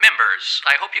members,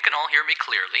 I hope you can all hear me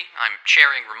clearly. I'm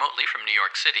chairing remotely from New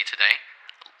York City today.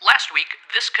 Last week,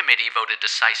 this committee voted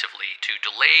decisively to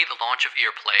delay the launch of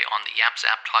Earplay on the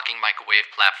YapZap Talking Microwave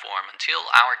platform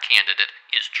until our candidate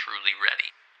is truly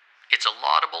ready. It's a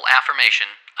laudable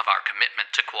affirmation of our commitment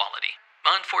to quality.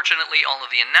 Unfortunately, all of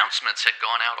the announcements had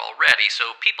gone out already,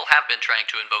 so people have been trying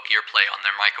to invoke Earplay on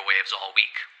their microwaves all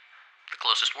week. The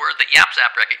closest word that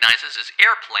YapZap recognizes is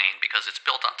airplane because it's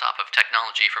built on top of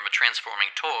technology from a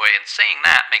transforming toy, and saying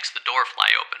that makes the door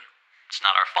fly open. It's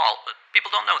not our fault, but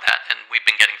people don't know that, and we've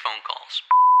been getting phone calls.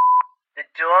 The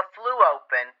door flew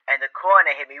open, and the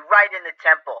corner hit me right in the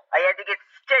temple. I had to get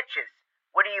stitches.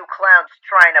 What are you clowns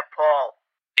trying to pull?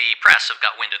 The press have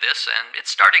got wind of this, and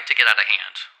it's starting to get out of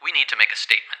hand. We need to make a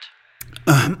statement.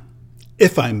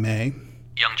 If I may.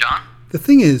 Young John? The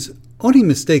thing is, owning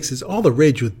mistakes is all the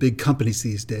rage with big companies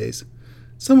these days.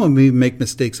 Some of them even make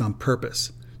mistakes on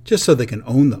purpose, just so they can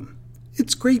own them.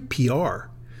 It's great PR.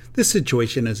 This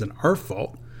situation isn't our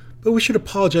fault, but we should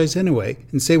apologize anyway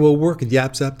and say we'll work with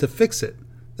YapZap to fix it.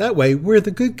 That way, we're the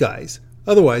good guys.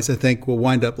 Otherwise, I think we'll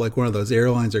wind up like one of those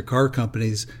airlines or car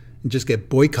companies and just get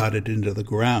boycotted into the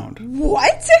ground.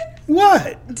 What?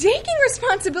 What? Taking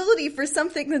responsibility for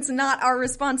something that's not our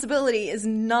responsibility is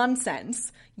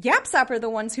nonsense. YapZap are the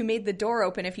ones who made the door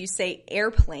open if you say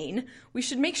airplane. We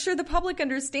should make sure the public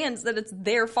understands that it's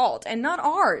their fault and not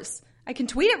ours. I can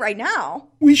tweet it right now.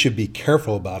 We should be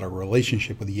careful about our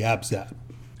relationship with YapZap.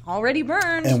 Already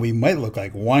burned. And we might look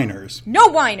like whiners. No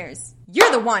whiners.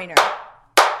 You're the whiner.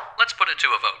 Let's put it to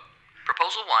a vote.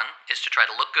 Proposal 1 is to try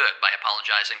to look good by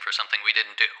apologizing for something we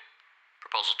didn't do.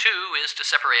 Proposal 2 is to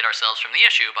separate ourselves from the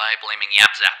issue by blaming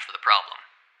YapZap for the problem.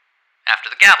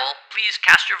 After the gavel, please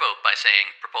cast your vote by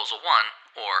saying Proposal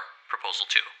 1 or Proposal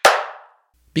 2.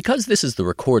 Because this is the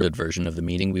recorded version of the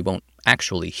meeting, we won't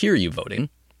actually hear you voting.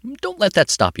 Don't let that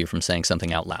stop you from saying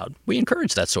something out loud. We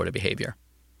encourage that sort of behavior.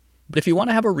 But if you want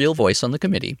to have a real voice on the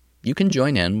committee, you can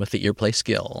join in with the Earplay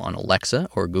skill on Alexa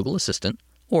or Google Assistant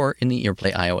or in the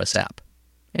Earplay iOS app.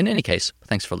 In any case,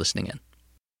 thanks for listening in.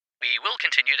 We will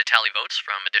continue to tally votes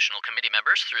from additional committee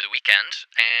members through the weekend,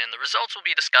 and the results will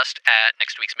be discussed at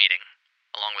next week's meeting,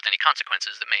 along with any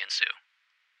consequences that may ensue.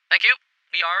 Thank you.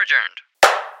 We are adjourned.